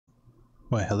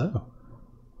Why, hello.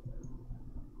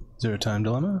 Zero time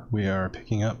dilemma. We are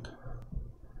picking up,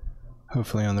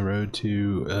 hopefully on the road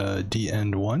to D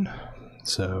end 1.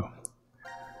 So,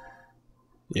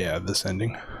 yeah, this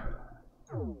ending.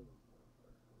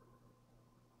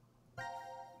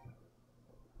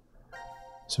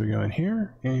 So we go in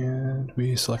here and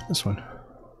we select this one.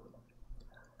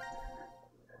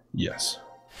 Yes.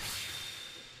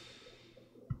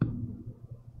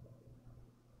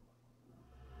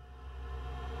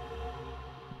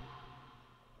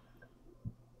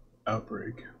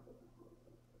 Outbreak.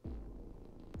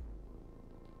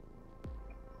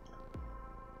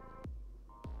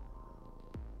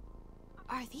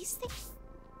 Are these things?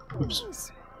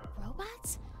 Oops.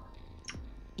 Robots?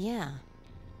 Yeah.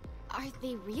 Are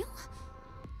they real?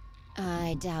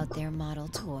 I doubt they're model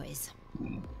toys.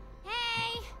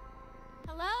 Hey!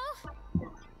 Hello?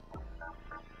 Well,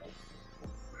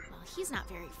 he's not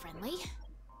very friendly.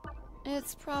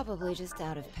 It's probably just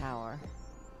out of power.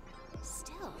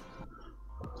 Still,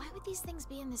 why would these things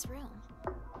be in this room?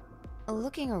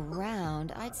 Looking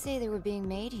around, I'd say they were being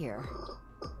made here.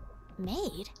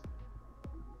 Made?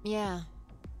 Yeah.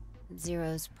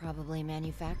 Zero's probably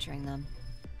manufacturing them.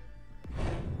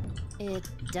 It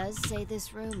does say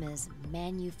this room is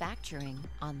manufacturing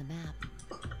on the map.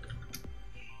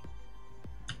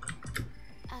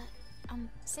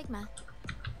 Sigma,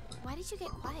 why did you get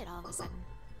quiet all of a sudden?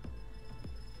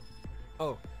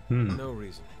 Oh, no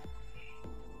reason.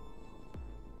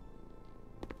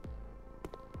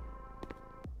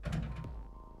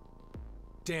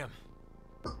 Damn.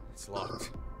 It's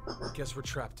locked. Guess we're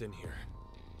trapped in here.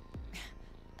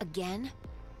 Again?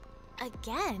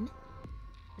 Again?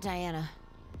 Diana,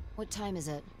 what time is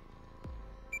it?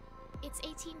 It's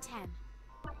 1810.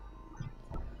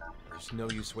 There's no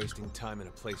use wasting time in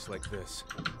a place like this.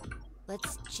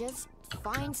 Let's just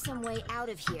find some way out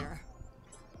of here.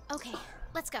 Okay,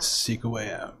 let's go. Seek a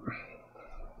way out.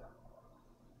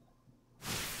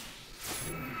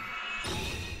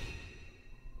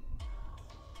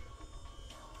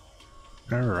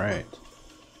 Alright.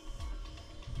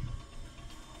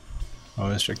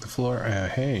 Always check the floor.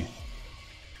 Hey.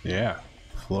 Yeah,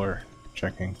 floor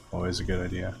checking. Always a good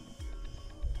idea.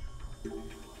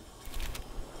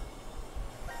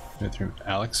 Through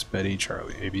Alex, Betty,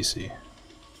 Charlie, ABC.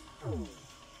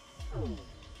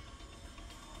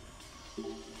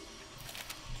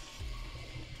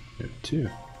 Note 2.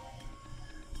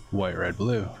 White, red,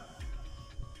 blue.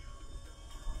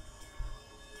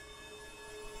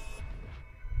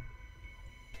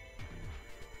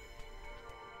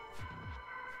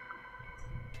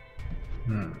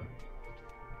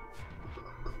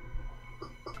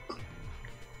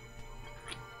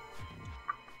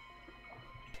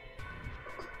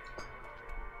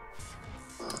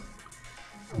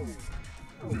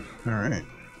 Alright.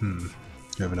 Do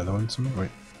you have another one somewhere?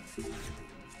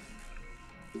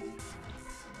 Wait.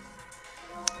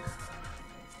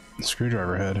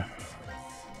 Screwdriver head.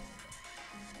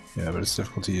 Yeah, but its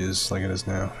difficulty is like it is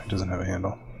now. It doesn't have a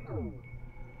handle.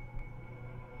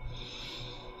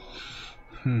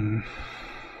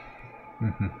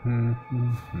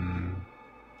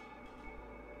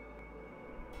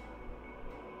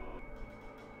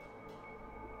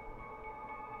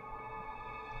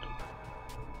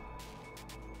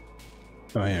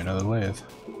 Oh, yeah, another lathe.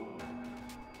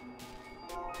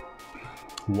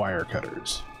 Wire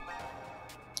cutters.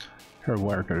 Here are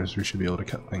wire cutters. We should be able to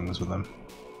cut things with them.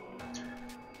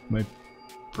 Might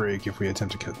break if we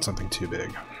attempt to cut something too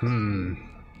big.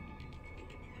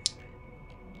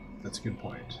 That's a good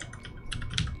point.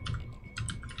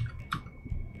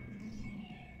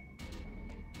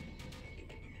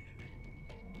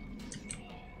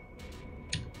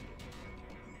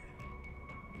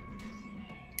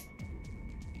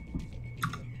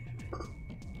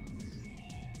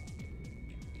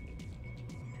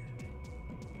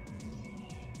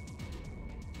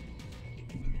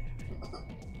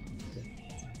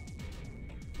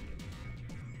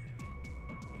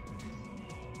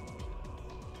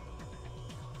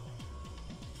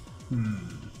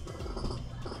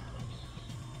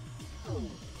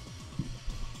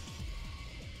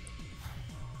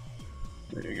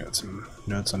 We got some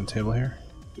notes on the table here.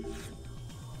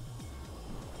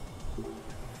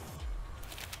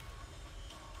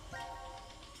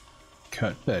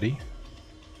 Cut Betty.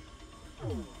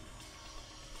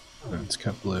 Let's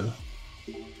cut blue.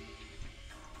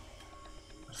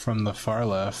 From the far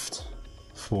left,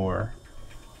 4.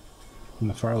 From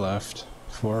the far left,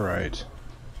 4 right.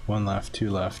 1 left, 2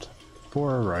 left,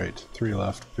 4 right, 3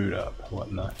 left, boot up. What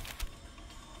in the...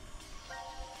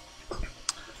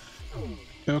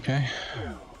 Okay.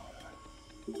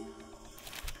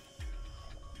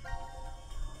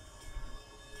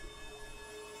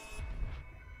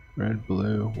 Red,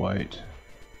 blue, white.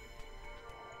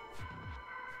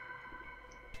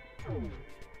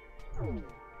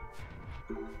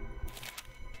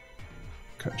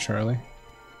 Cut Charlie.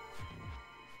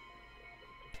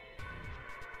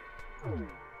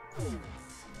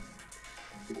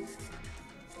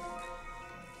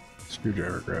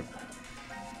 Screwdriver grip.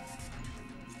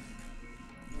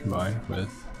 Combine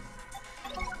with.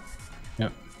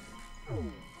 Yep.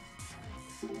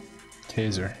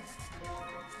 Taser.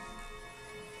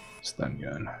 Stun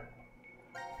gun.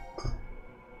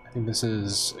 I think this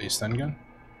is a stun gun.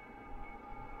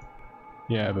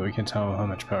 Yeah, but we can tell how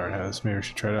much power it has. Maybe we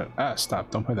should try that. Ah, stop.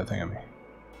 Don't point that thing at me.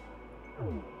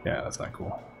 Yeah, that's not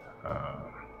cool.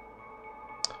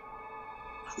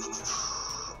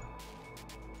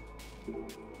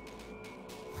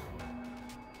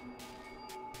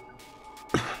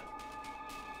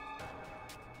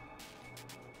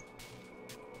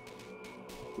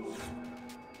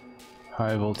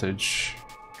 High voltage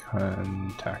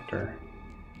contactor.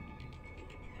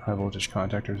 High voltage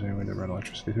contactor is any way to run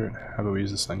electricity through it. How about we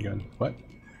use the stun gun? What?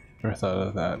 Never thought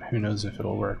of that. Who knows if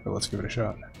it'll work, but let's give it a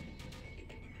shot.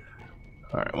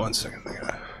 Alright, 1 second. I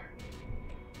gotta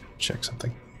check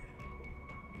something.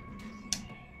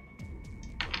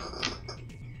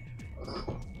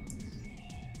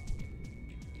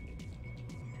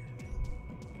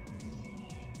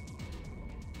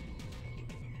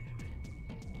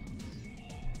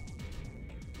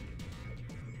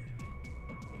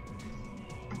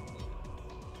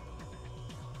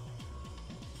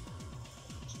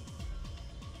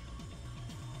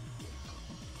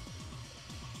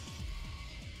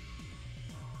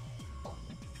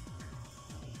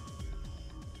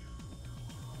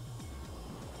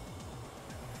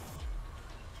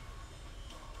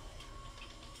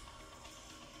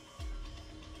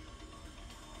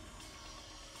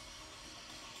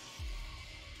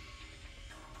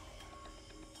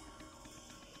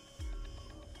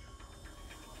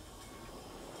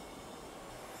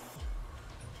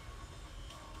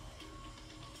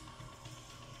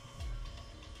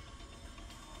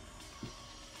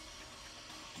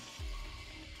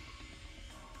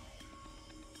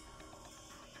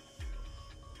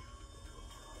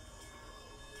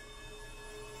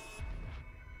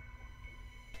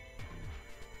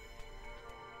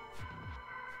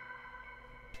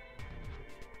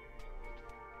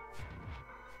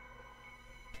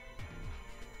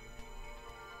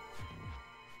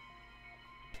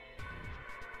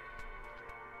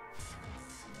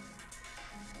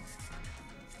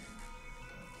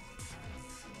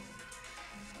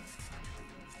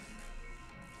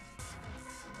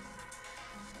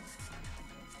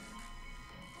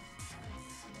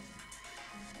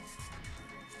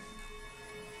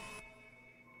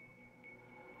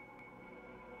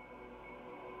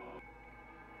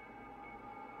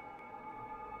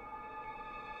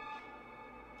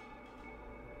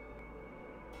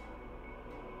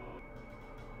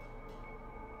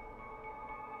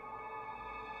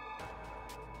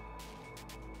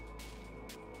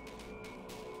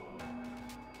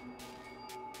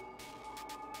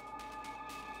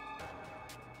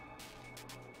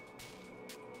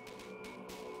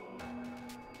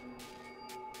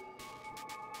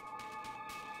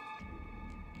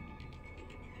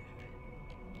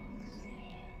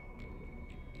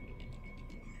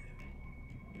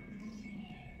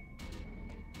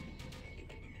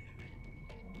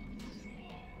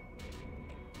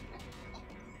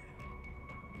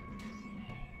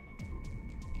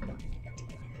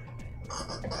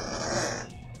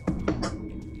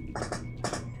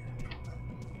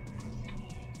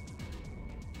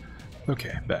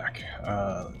 Okay, back.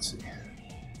 Let's see.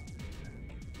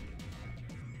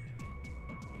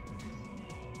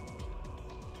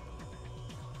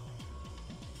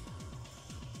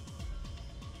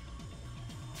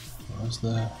 What was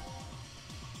the...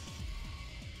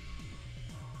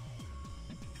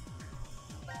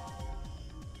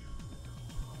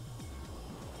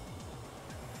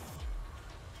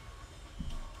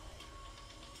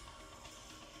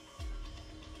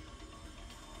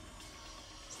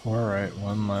 Four right,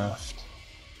 one left.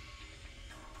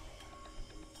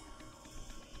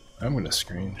 I'm gonna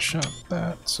screenshot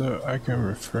that so I can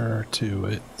refer to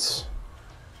it.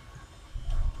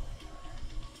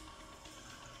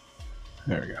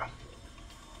 There we go.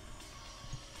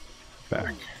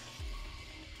 Back.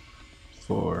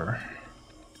 Four.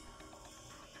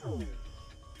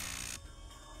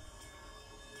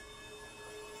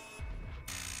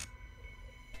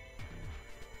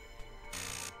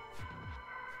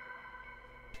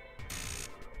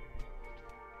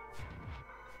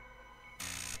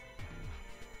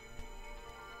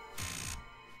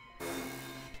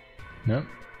 Nope.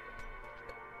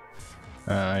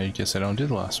 I guess I don't do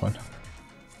the last one.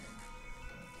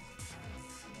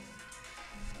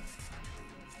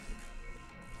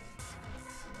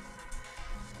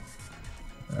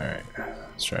 Alright,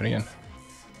 let's try it again.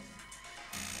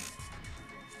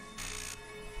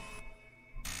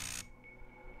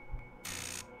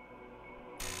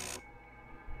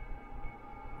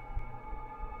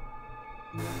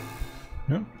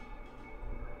 Nope.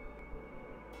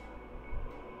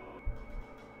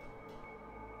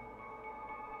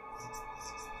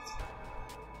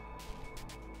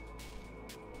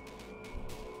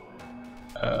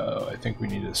 Oh, I think we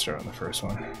need to start on the first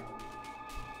one.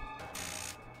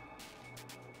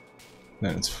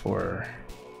 Then it's 4.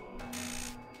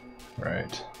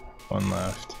 Right. 1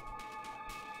 left.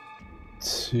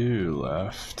 2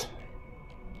 left.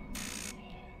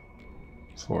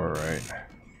 4 right.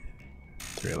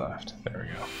 3 left. There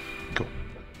we go. Cool.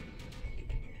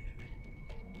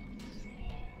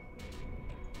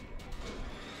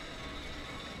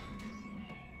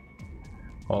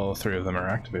 All 3 of them are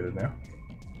activated now.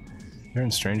 They're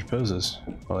in strange poses.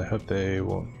 Well, I hope they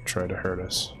won't try to hurt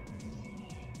us.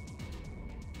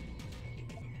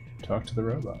 Talk to the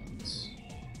robots.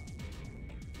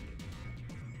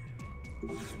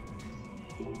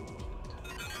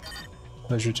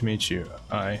 Pleasure to meet you.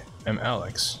 I am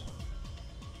Alex.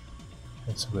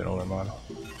 That's a bit older model.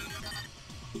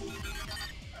 It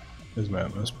is my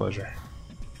utmost pleasure.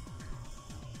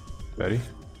 Betty?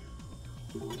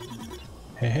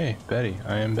 Hey, Betty.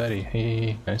 I am Betty.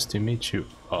 Hey, nice to meet you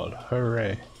all.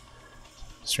 Hooray.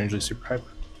 Strangely surprised.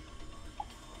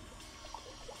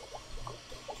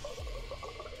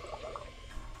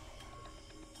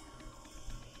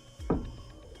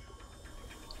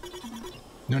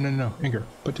 No, Inger,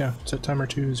 put down. Set timer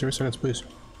to 0 seconds, please.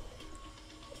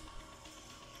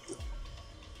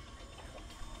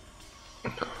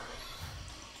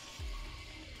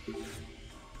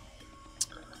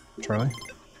 Charlie?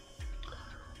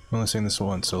 I'm only saying this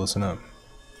once, so listen up.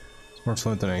 It's more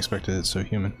fluent than I expected, it's so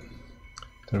human.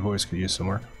 That voice could use some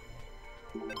work.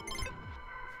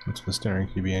 What's the staring?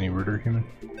 Could you be any ruder human?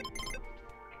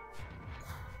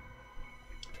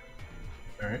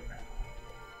 Alright.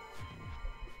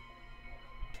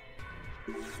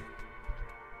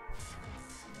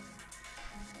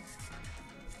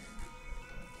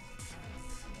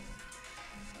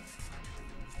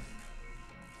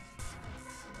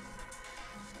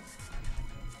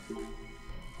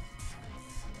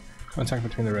 Contact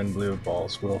between the red and blue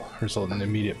balls will result in an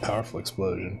immediate powerful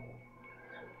explosion.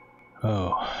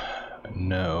 Oh,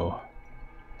 no.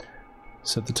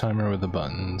 Set the timer with the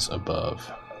buttons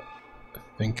above. I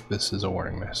think this is a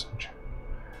warning message.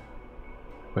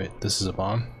 Wait, this is a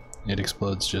bomb? It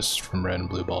explodes just from red and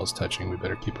blue balls touching. We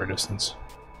better keep our distance.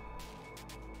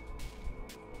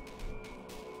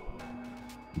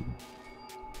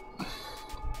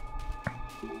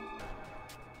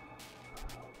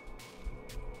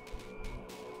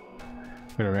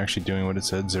 Wait, are we actually doing what it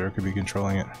said? Zero could be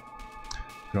controlling it.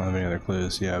 We don't have any other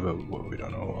clues. Yeah, but we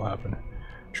don't know what will happen.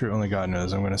 True, only God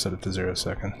knows. I'm going to set it to 0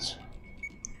 seconds.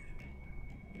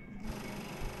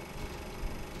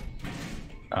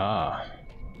 Ah.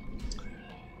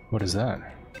 What is that?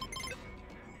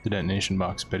 The detonation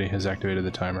box. Betty has activated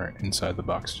the timer inside the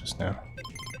box just now.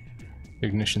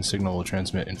 Ignition signal will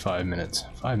transmit in 5 minutes.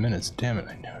 5 minutes? Damn it,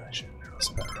 I knew I should have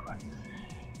listened to that robot.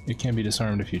 It can be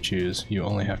disarmed if you choose. You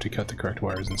only have to cut the correct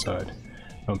wires inside.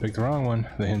 Don't pick the wrong one.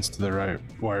 The hints to the right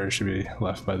wires should be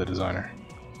left by the designer.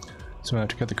 So I have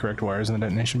to cut the correct wires in the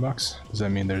detonation box? Does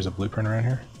that mean there's a blueprint around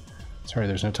here? Sorry,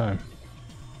 there's no time.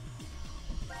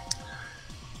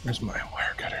 Where's my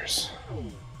wire cutters?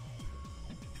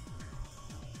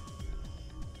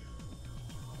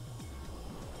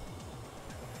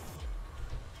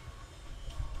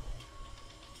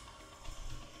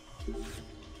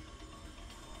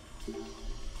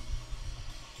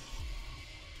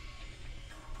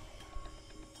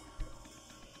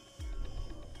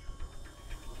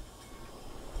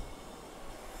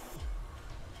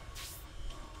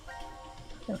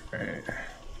 Alright.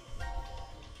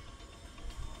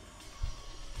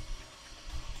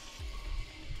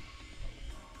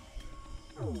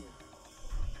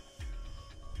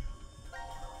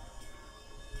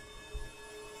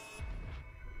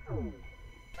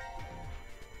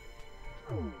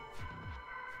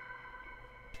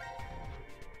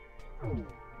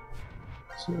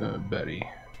 So, Betty.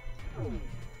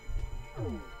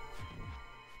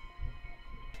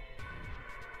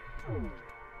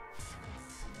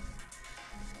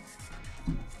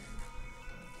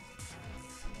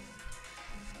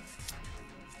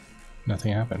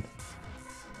 Nothing happened.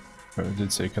 But it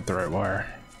did say cut the right wire.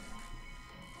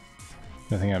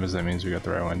 Nothing happens, that means we got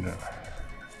the right one.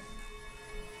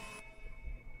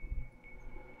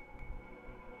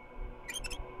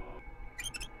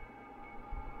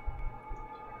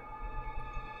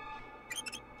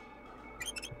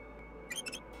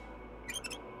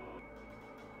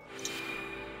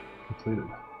 Completed.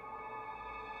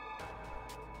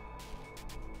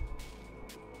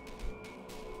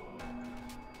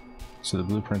 So the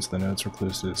blueprints, the notes were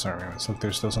clues to disarming. Let's look,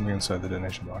 there's still something inside the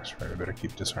detonation box. Right, I better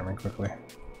keep disarming quickly.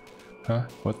 Huh?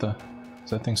 What the? Is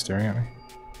that thing staring at me?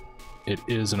 It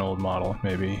is an old model.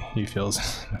 Maybe he feels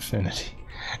an affinity.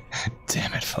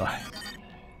 Damn it, Phi.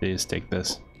 Please take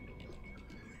this.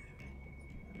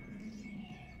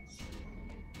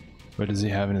 What does he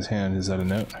have in his hand? Is that a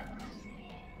note?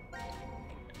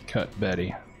 Cut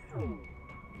Betty.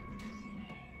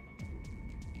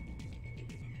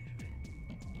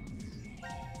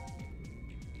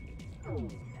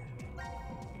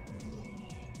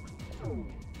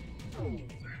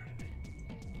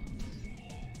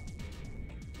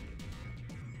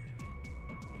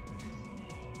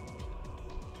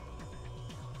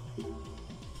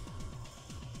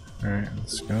 Alright,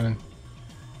 let's go in.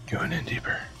 Going in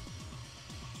deeper.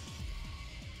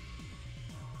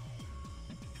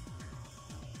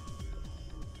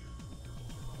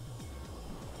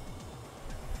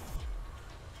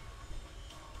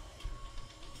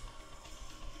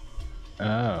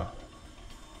 Oh.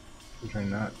 I'm trying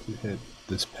not to hit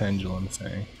this pendulum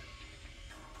thing.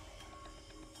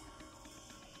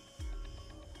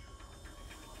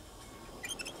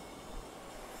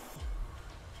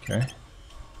 Okay.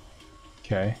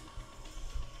 Okay.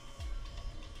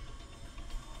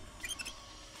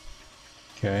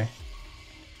 Okay.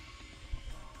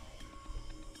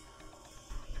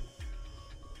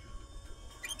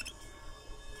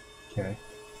 Okay.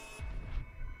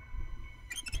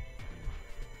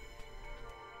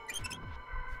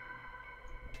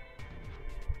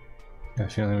 I have a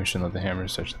feeling we shouldn't let the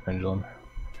hammers touch the pendulum.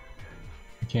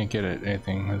 I can't get at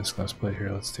anything with this glass plate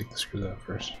here. Let's take the screws out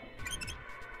first.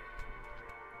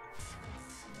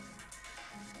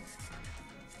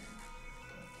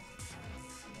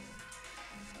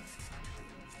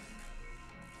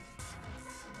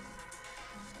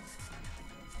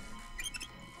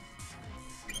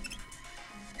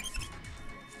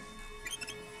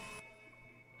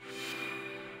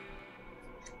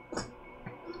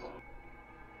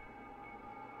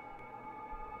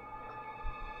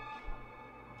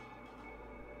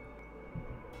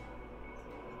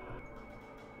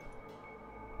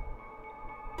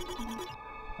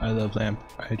 I love lamp.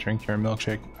 I drink your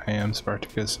milkshake. I am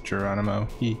Spartacus Geronimo.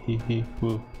 Hee hee hee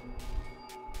woo.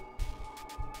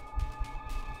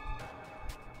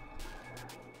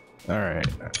 Alright.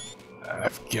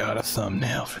 I've got a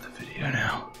thumbnail for the video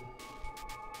now.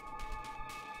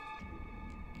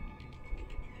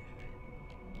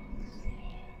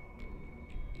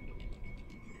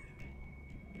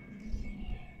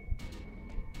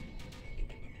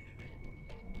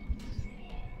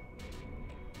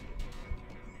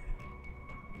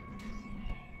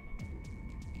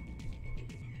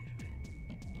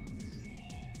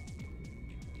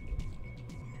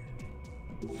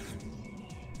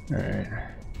 Alright.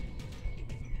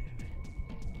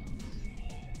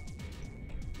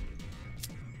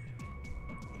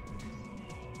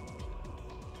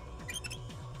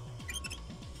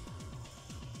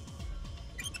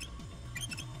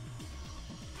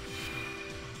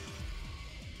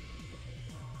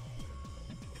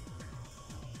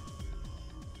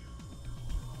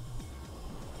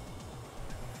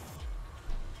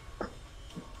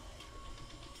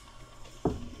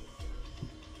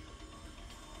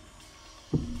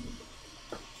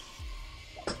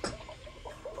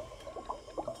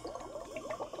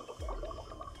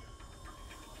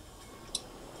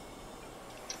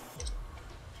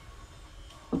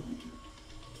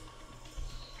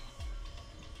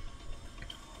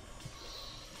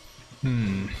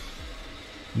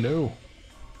 No.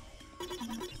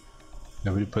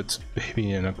 Nobody puts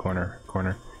baby in a corner.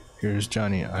 Here's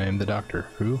Johnny. I am the doctor.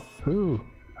 Who? Who?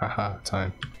 Haha,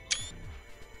 time.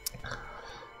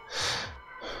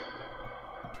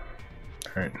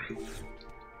 Alright.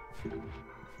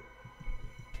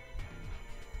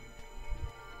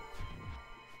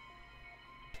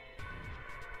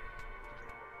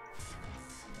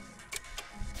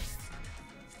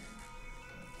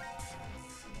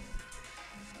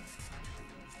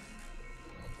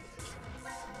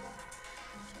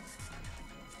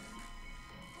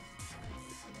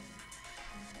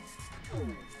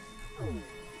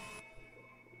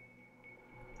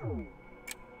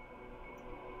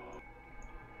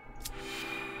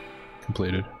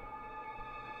 completed.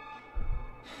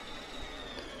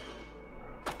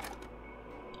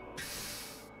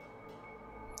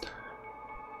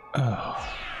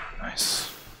 Oh,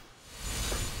 nice.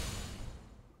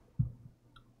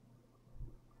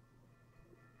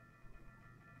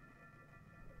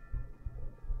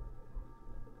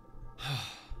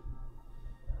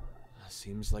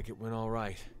 Seems like it went all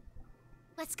right.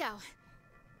 Let's go.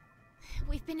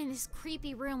 We've been in this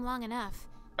creepy room long enough.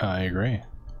 I agree.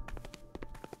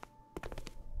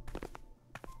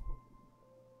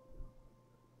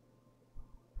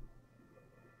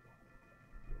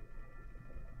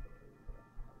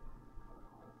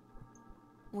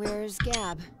 Where's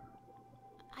Gab?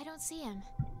 I don't see him.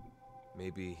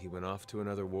 Maybe he went off to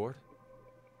another ward?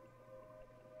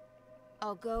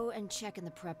 I'll go and check in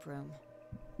the prep room.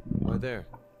 Why there?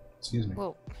 Excuse me.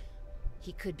 Well,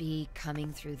 he could be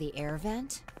coming through the air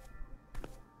vent.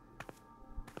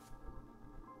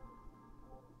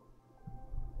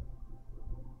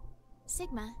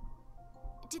 Sigma,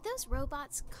 did those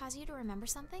robots cause you to remember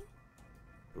something?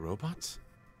 The robots?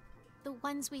 The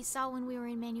ones we saw when we were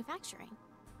in manufacturing.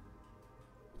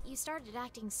 You started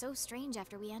acting so strange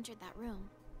after we entered that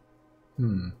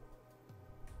room.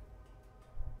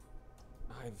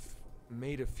 I've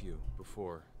made a few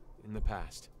before, in the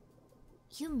past.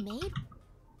 You made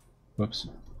Whoops.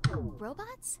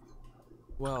 robots?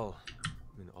 Well,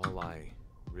 I mean, all I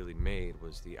really made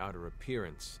was the outer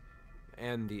appearance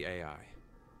and the AI.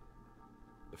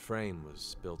 The frame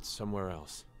was built somewhere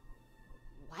else.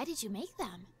 Why did you make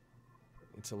them?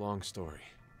 It's a long story.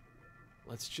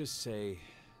 Let's just say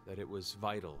that it was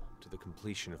vital to the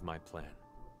completion of my plan.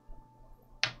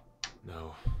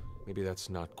 No, maybe that's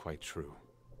not quite true.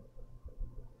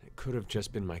 It could have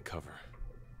just been my cover.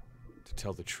 To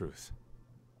tell the truth,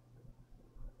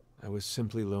 I was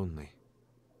simply lonely.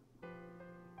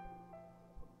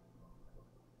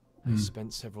 I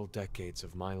spent several decades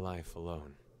of my life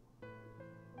alone,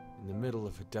 in the middle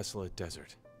of a desolate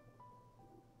desert.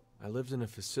 I lived in a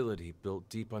facility built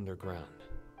deep underground,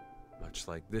 much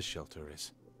like this shelter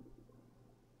is.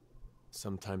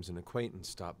 Sometimes an acquaintance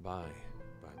stopped by,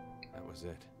 but that was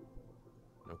it.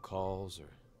 No calls or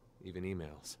even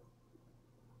emails.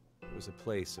 It was a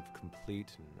place of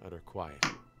complete and utter quiet.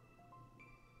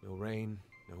 No rain,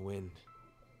 no wind,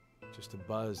 just a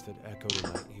buzz that echoed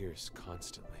in my ears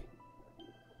constantly.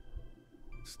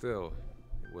 Still,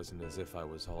 it wasn't as if I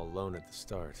was all alone at the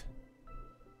start.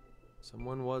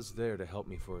 Someone was there to help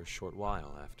me for a short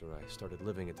while after I started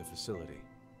living at the facility.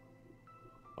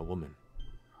 A woman.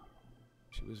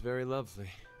 She was very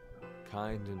lovely,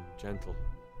 kind and gentle.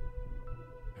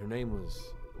 Her name was,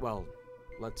 well,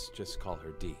 let's just call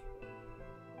her Dee.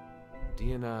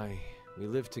 Dee and I, we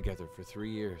lived together for 3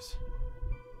 years.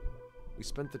 We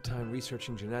spent the time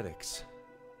researching genetics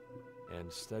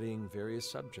and studying various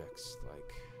subjects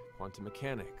like quantum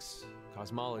mechanics,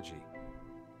 cosmology,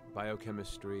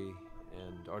 biochemistry,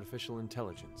 and artificial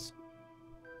intelligence.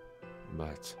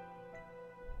 But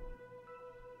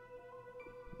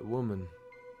the woman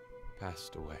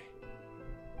passed away.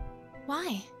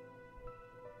 Why?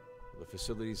 The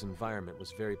facility's environment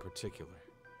was very particular.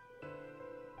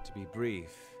 To be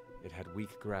brief, it had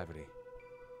weak gravity.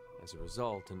 As a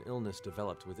result, an illness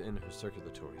developed within her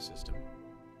circulatory system.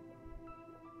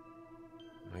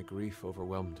 My grief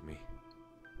overwhelmed me.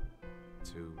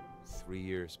 3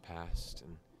 years passed,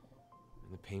 and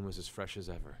the pain was as fresh as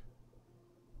ever.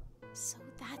 So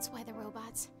that's why the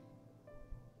robots...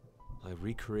 I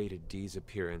recreated Dee's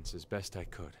appearance as best I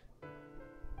could.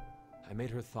 I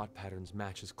made her thought patterns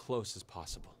match as close as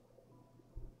possible.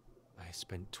 I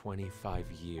spent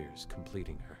 25 years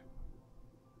completing her.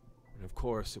 And of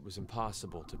course, it was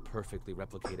impossible to perfectly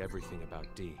replicate everything about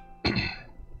Dee.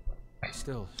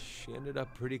 Still, she ended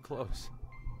up pretty close.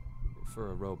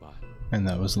 For a robot. And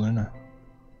that was Luna.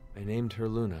 I named her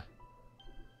Luna.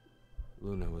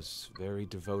 Luna was very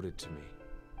devoted to me.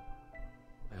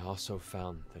 I also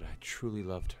found that I truly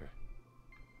loved her.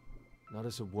 Not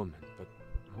as a woman, but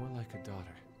more like a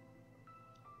daughter.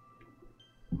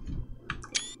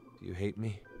 Do you hate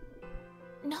me?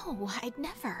 No, I'd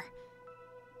never.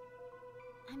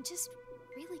 I'm just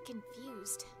really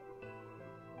confused.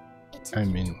 It took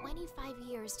you 25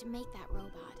 years to make that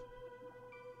robot.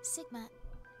 Sigma,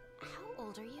 how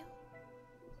old are you?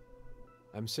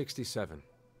 I'm 67.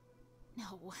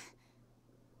 No.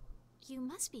 You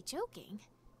must be joking.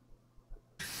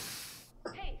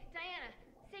 Hey, Diana,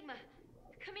 Sigma,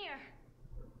 come here.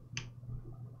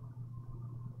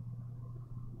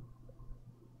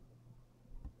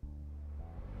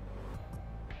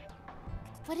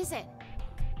 What is it?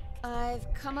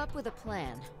 I've come up with a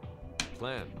plan.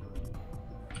 Plan?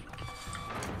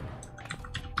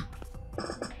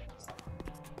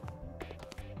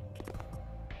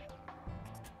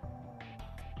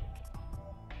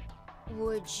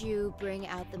 Would you bring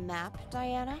out the map,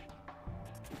 Diana?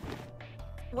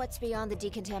 What's beyond the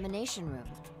decontamination room?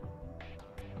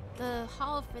 The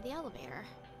hall for the elevator.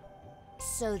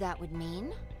 So that would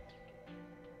mean?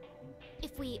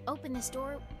 If we open this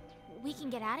door, we can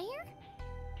get out of here?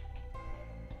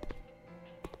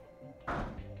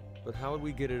 But how would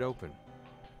we get it open?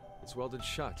 It's welded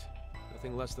shut.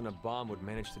 Nothing less than a bomb would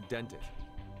manage to dent it.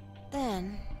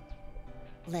 Then,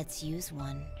 let's use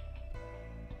one.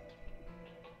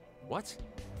 What?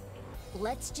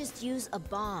 Let's just use a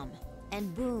bomb,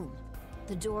 and boom,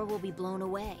 the door will be blown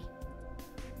away.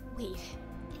 Wait,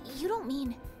 you don't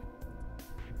mean...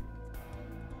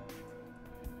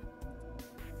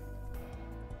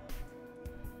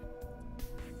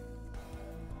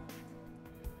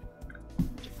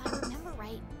 If I remember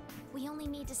right, we only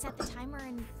need to set the timer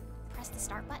and press the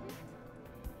start button?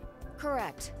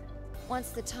 Correct.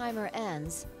 Once the timer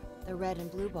ends, the red and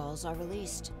blue balls are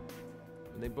released.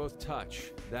 When they both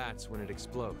touch, that's when it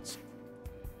explodes.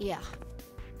 Yeah.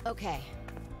 Okay.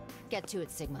 Get to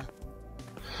it, Sigma.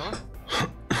 Huh?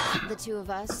 The two of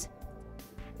us.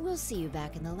 We'll see you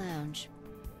back in the lounge.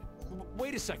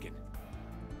 Wait a second.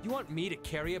 You want me to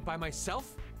carry it by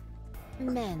myself?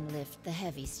 Men lift the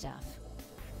heavy stuff.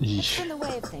 It's been the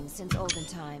way of things since olden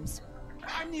times.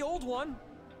 I'm the old one!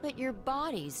 But your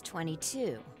body's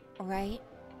 22, right?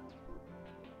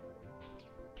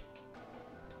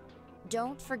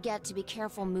 Don't forget to be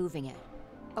careful moving it,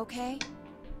 okay?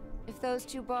 If those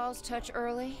two balls touch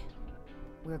early,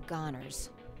 we're goners.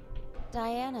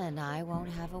 Diana and I won't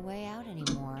have a way out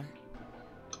anymore.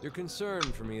 Your concern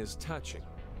for me is touching.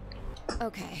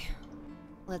 Okay.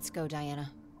 Let's go, Diana.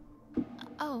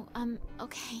 Oh,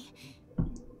 okay.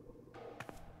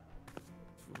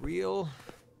 For real?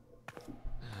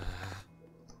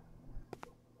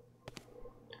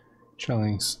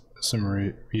 Channeling some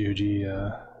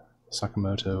Ryuji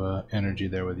Sakamoto energy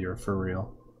there with your for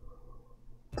real.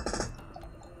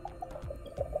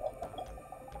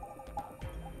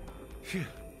 Phew.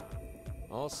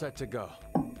 All set to go.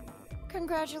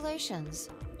 Congratulations.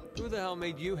 Who the hell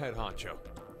made you head honcho?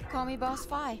 Call me Boss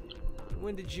Phi.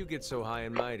 When did you get so high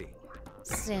and mighty?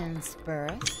 Since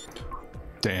birth.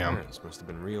 Damn. Parents must have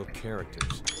been real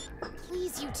characters.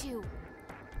 Please, you two.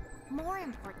 More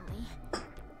importantly,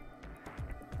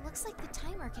 looks like the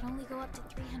timer can only go up to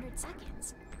 300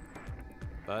 seconds.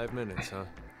 5 minutes, huh?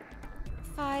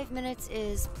 5 minutes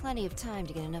is plenty of time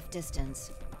to get enough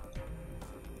distance.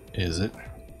 Is it?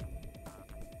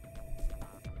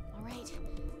 All right,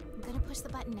 I'm gonna push the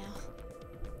button now.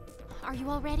 Are you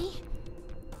all ready?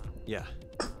 Yeah.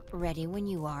 Ready when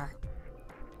you are.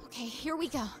 Okay, here we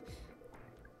go.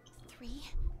 3,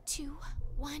 2,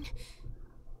 1.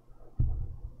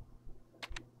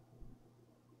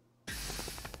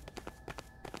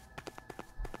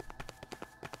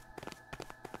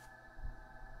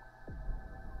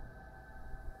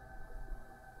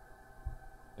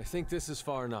 I think this is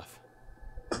far enough.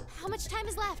 How much time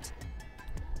is left?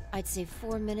 I'd say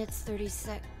 4 minutes, 30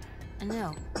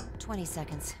 No, 20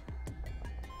 seconds.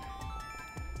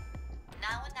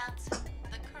 Now announcing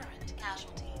the current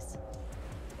casualties.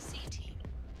 C-Team,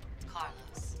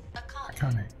 Carlos, Akane,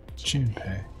 Akane,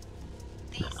 Junpei.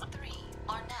 These 3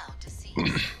 are now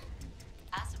deceased.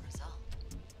 As a result,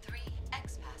 3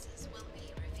 X-passes will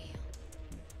be revealed.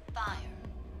 Fire,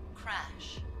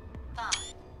 crash,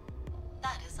 5.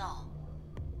 That is all.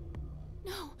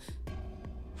 No.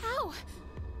 How?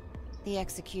 The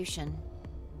execution.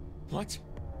 What?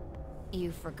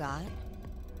 You forgot?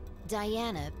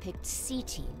 Diana picked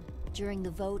C-Team during the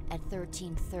vote at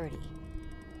 1330.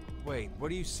 Wait,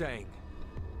 what are you saying?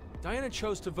 Diana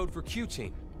chose to vote for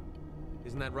Q-Team.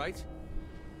 Isn't that right?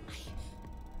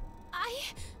 I...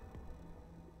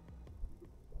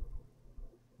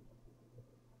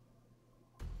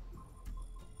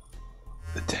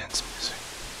 The dance music.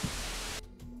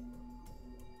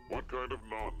 What kind of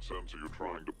nonsense are you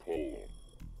trying to pull?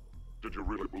 Did you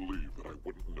really believe that I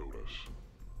wouldn't notice?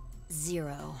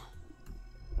 0.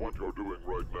 What you're doing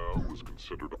right now is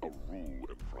considered a rule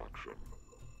infraction.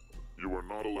 You are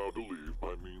not allowed to leave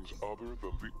by means other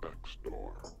than the X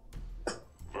door.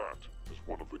 That is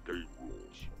one of the game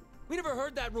rules. We never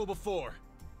heard that rule before.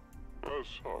 As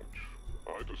such,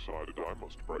 I decided I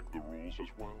must break the rules as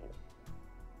well.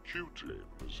 Q-Team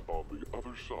is on the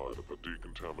other side of the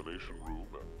decontamination room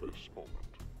at this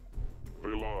moment. They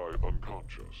lie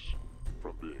unconscious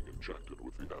from being injected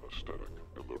with the anesthetic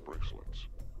in their bracelets.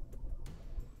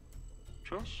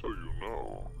 Just so you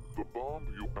know, the bomb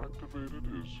you activated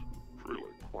is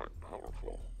really quite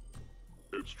powerful.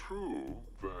 It's true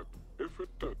that if it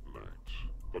detonates,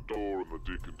 The door in the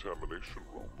decontamination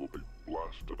room will be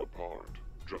blasted apart,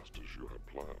 just as you had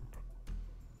planned.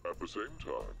 At the same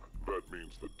time, that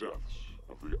means the deaths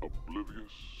of the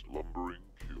oblivious, slumbering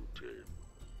Q-Team.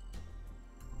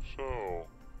 So,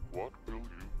 what will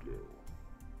you do?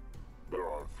 There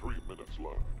are 3 minutes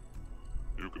left.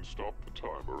 You can stop the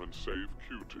timer and save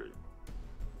Q-Team.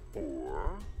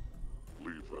 Or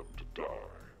leave them to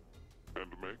die and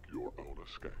make your own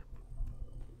escape.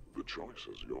 The choice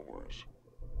is yours.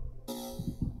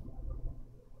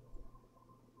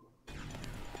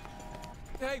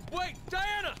 Hey, wait!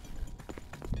 Diana!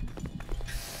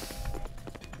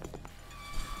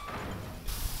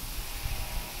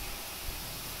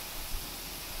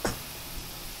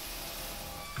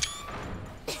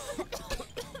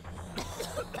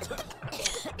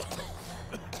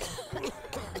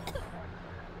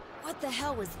 What the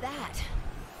hell was that?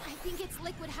 I think it's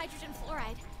liquid hydrogen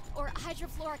fluoride, or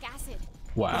hydrofluoric acid.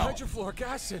 Wow. Hydrofluoric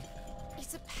acid!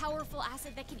 It's a powerful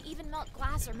acid that can even melt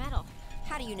glass or metal.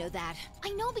 How do you know that? I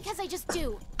know because I just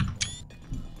do.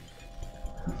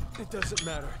 It doesn't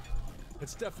matter.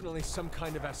 It's definitely some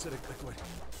kind of acidic liquid.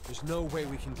 There's no way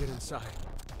we can get inside.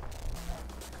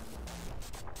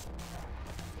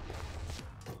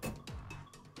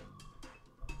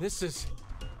 This is...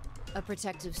 A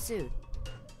protective suit.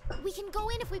 We can go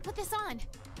in if we put this on.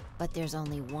 But there's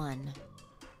only one.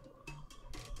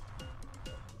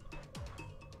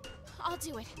 I'll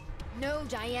do it. No,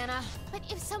 Diana. But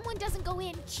if someone doesn't go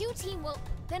in, Q-Team will...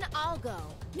 Then I'll go.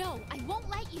 No, I won't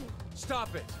let you.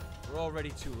 Stop it! We're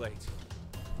already too late.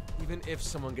 Even if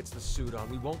someone gets the suit on,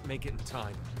 we won't make it in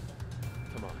time.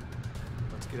 Come on.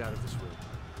 Let's get out of this room.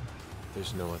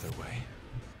 There's no other way.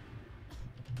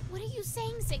 What are you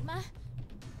saying, Sigma?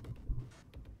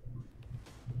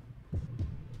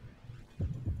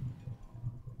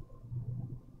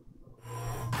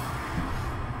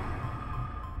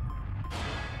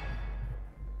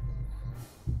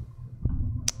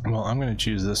 Well, I'm gonna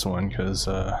choose this one because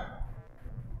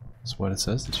it's what it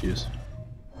says to choose.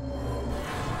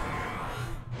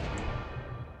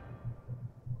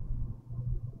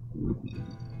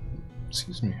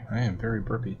 Excuse me, I am very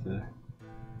burpy today.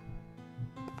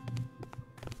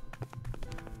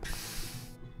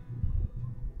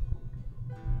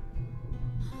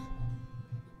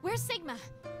 Where's Sigma?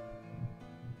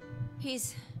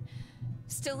 He's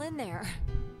still in there.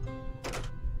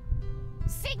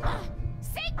 Sigma!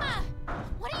 Sigma!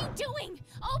 What are you doing?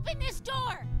 Open this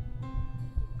door!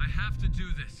 I have to do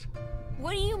this.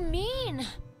 What do you mean?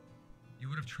 You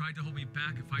would have tried to hold me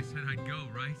back if I said I'd go,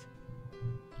 right?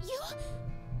 You...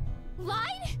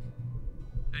 lied?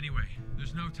 Anyway,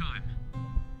 there's no time.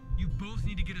 You both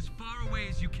need to get as far away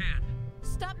as you can.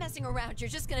 Stop messing around, you're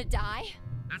just gonna die?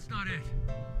 That's not it.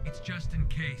 It's just in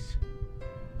case.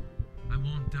 I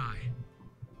won't die.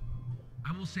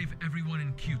 I will save everyone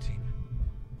in Q-Team.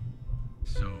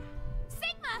 So...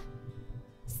 Sigma!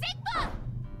 Sigma!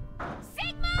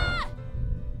 Sigma!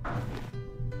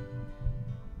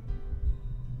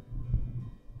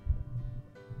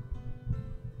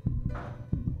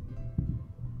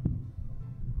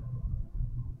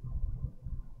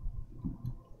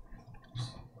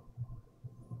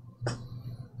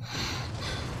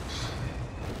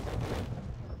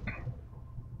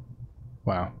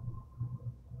 Wow.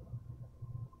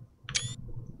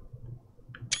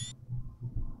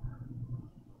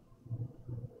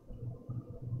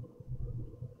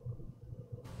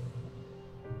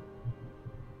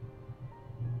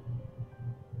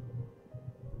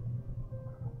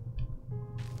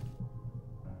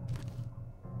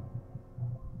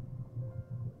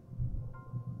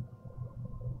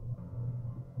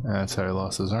 That's how he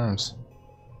lost his arms.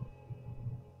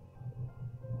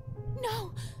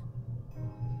 No!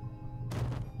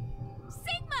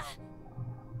 Sigma!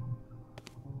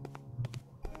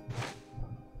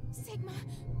 Sigma!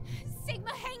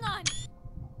 Sigma, hang on!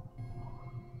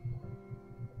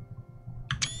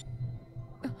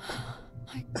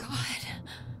 My God.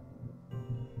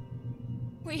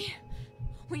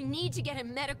 We need to get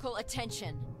him medical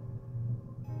attention.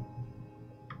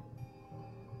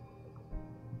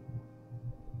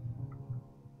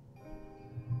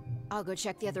 I'll go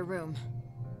check the other room.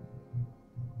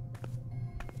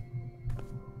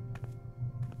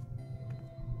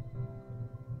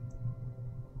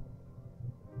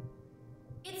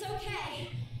 It's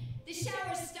okay. The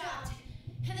shower's stopped,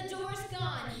 and the door's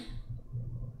gone.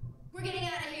 We're getting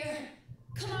out of here.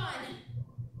 Come on.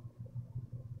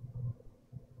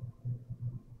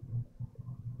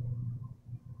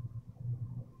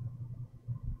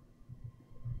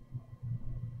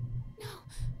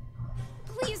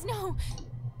 Please, no!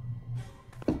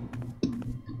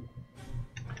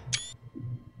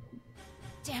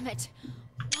 Damn it.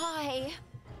 Why?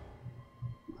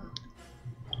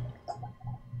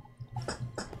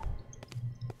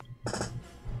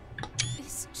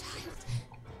 This child.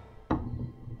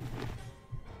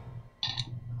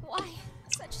 Why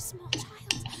such a small child?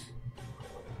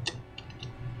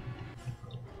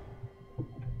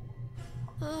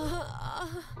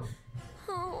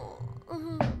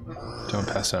 Don't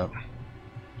pass out.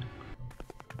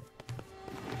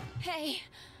 Hey,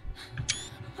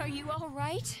 are you all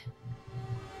right?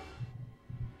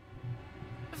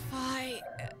 Phi,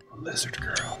 Lizard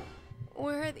girl.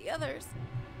 where are the others?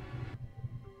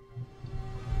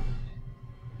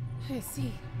 I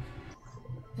see.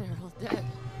 They're all dead.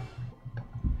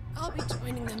 I'll be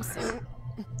joining them soon.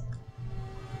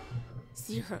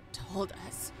 Zero told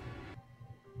us.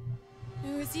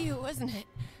 It was you, wasn't it?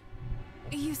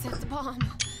 You set the bomb.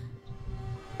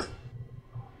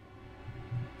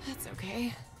 That's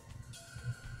okay.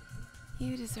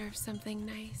 You deserve something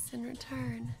nice in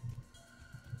return.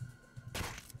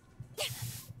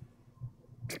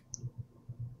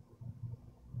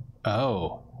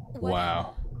 Oh,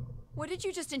 wow. What did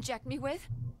you just inject me with?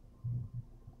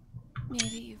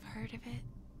 Maybe you've heard of it.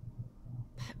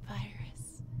 That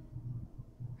virus.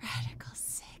 Radical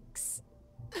 6.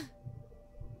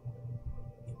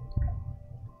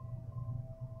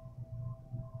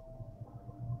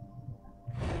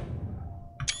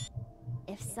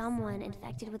 If someone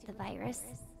infected with the virus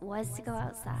was to go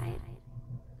outside,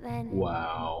 then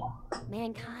Wow.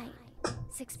 mankind,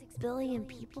 6 billion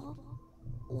people,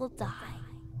 will die.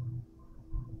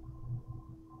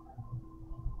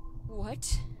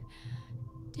 What?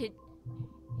 Did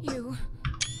you...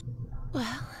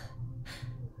 Well,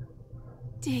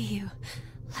 do you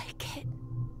like it?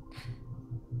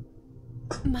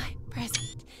 My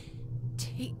present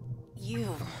to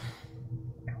you.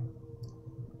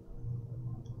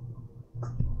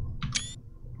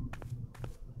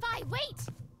 Phi, wait!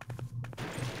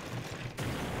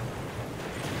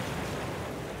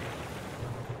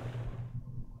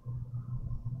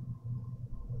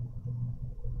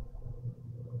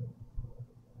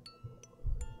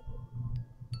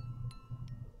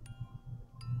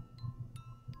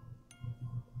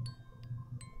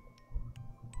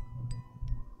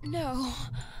 No.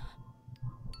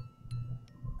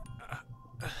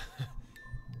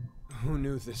 Who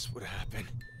knew this would happen?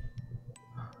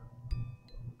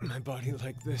 My body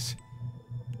like this.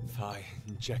 Phi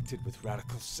injected with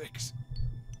Radical 6.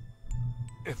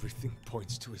 Everything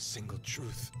points to a single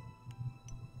truth.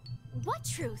 What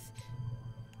truth?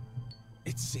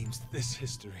 It seems this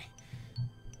history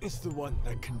is the one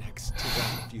that connects to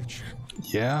that future.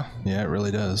 Yeah, it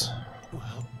really does.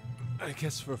 Well, I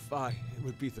guess for Phi, it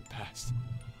would be the past.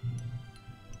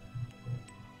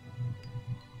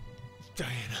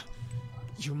 Diana,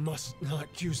 you must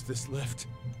not use this lift.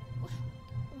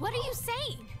 What are you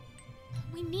saying?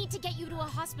 We need to get you to a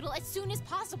hospital as soon as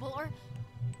possible, or...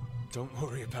 Don't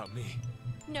worry about me.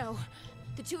 No.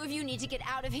 The two of you need to get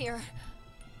out of here.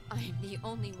 I am the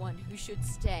only one who should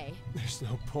stay. There's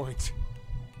no point.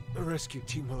 A rescue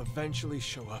team will eventually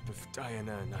show up if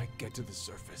Diana and I get to the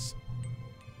surface.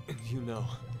 And you know,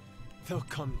 they'll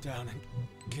come down and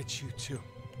get you too.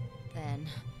 Then,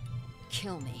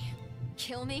 kill me.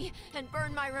 Kill me and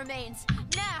burn my remains.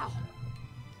 Now!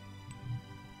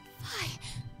 Phi...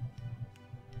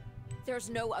 There's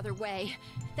no other way.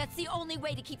 That's the only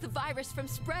way to keep the virus from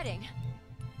spreading.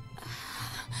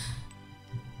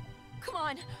 Come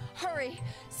on, hurry.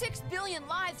 6 billion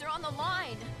lives are on the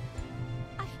line.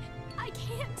 I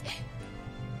can't...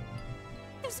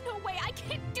 There's no way I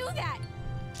can't do that!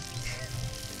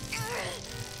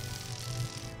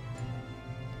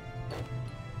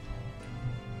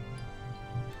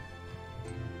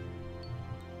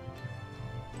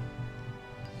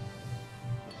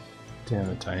 Damn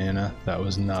it, Diana. That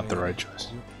was not the right choice.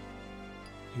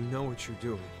 You know what you're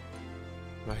doing,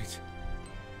 right?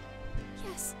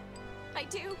 Yes, I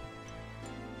do.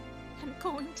 I'm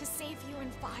going to save you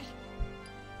and Phi.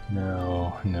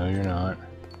 No, you're not.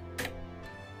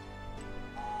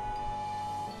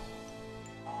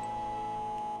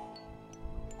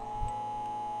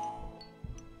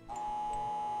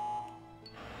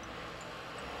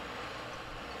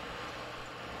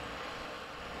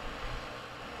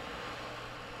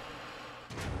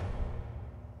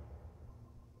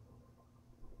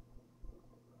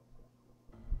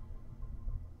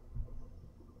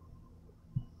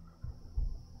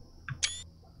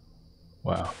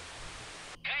 Wow.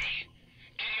 Hey,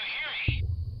 can you hear me?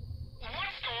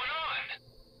 What's going on?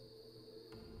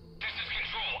 This is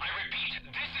Control. I repeat,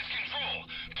 this is Control.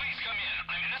 Please come in.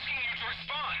 I'm asking you to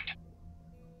respond.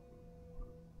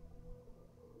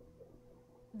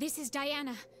 This is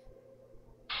Diana.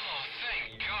 Oh,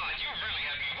 thank God. You really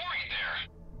had me worried there.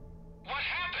 What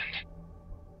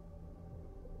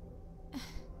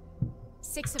happened?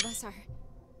 6 of us are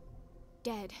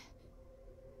dead.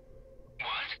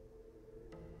 What?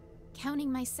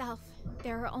 Counting myself,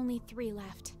 there are only 3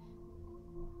 left.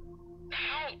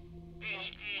 How?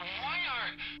 Why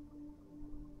are...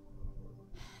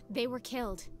 They were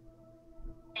killed.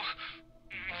 What?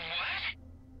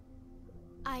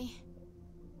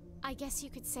 I guess you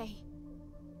could say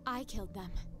I killed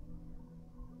them.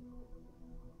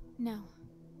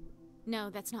 No,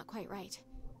 that's not quite right.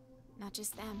 Not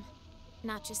just them.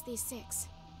 Not just these 6.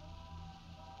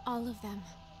 All of them.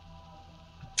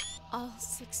 All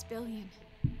 6 billion.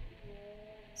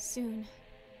 Soon,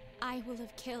 I will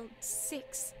have killed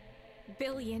 6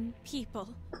 billion people.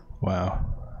 Wow.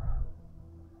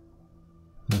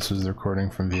 This is the recording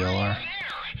from VLR.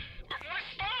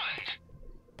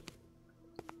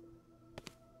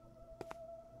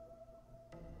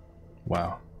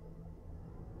 Wow.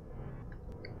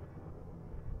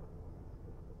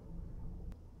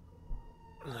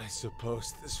 I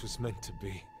suppose this was meant to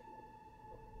be.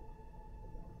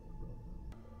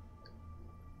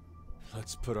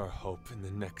 Let's put our hope in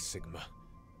the next Sigma.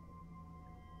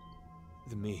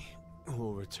 The me who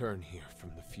will return here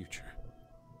from the future.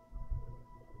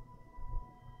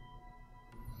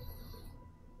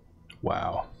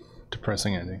 Wow.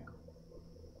 Depressing ending.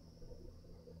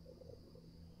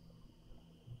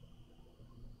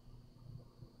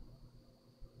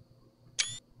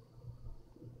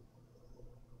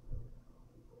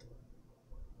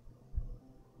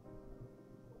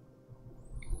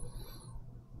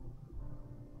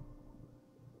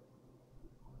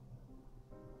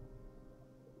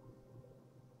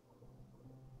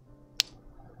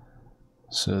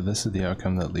 So this is the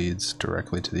outcome that leads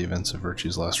directly to the events of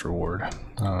Virtue's last reward,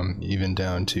 even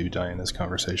down to Diana's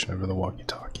conversation over the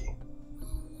walkie-talkie.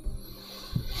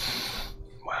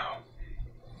 Wow.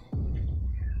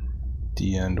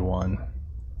 The end 1.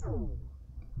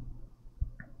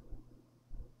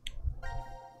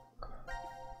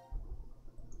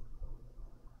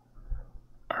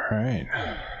 Alright.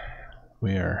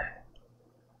 We are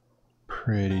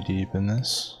pretty deep in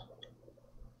this.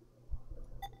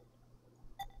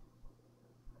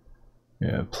 We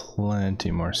have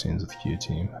plenty more scenes with Q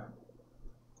Team.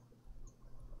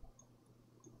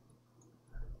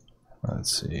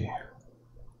 Let's see.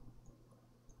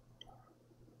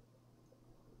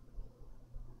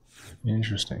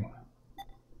 Interesting.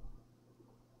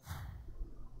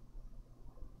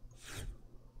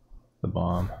 The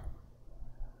bomb.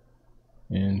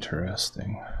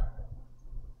 Interesting.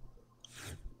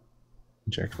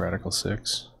 Eject Radical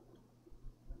 6.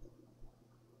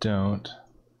 Don't.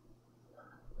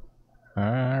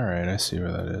 Alright, I see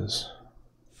where that is.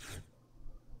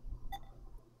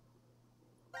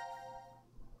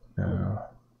 No.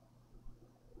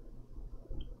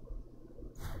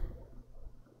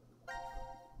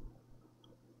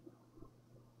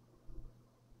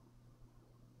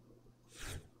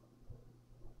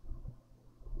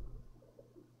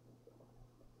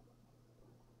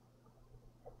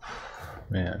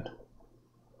 Man.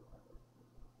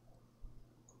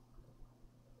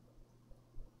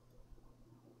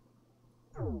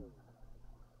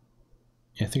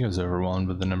 I think I was overwhelmed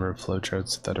with the number of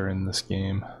flowcharts that are in this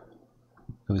game.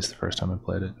 At least the first time I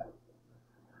played it.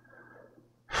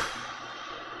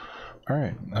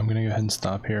 Alright, I'm gonna go ahead and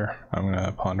stop here. I'm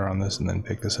gonna ponder on this and then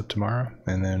pick this up tomorrow.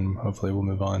 And then hopefully we'll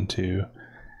move on to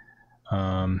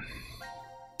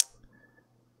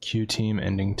Q Team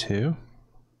Ending 2.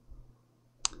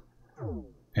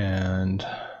 And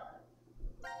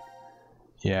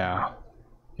yeah.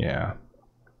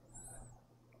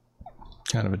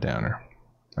 Kind of a downer.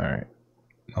 Alright,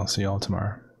 I'll see y'all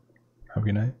tomorrow. Have a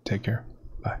good night. Take care.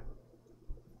 Bye.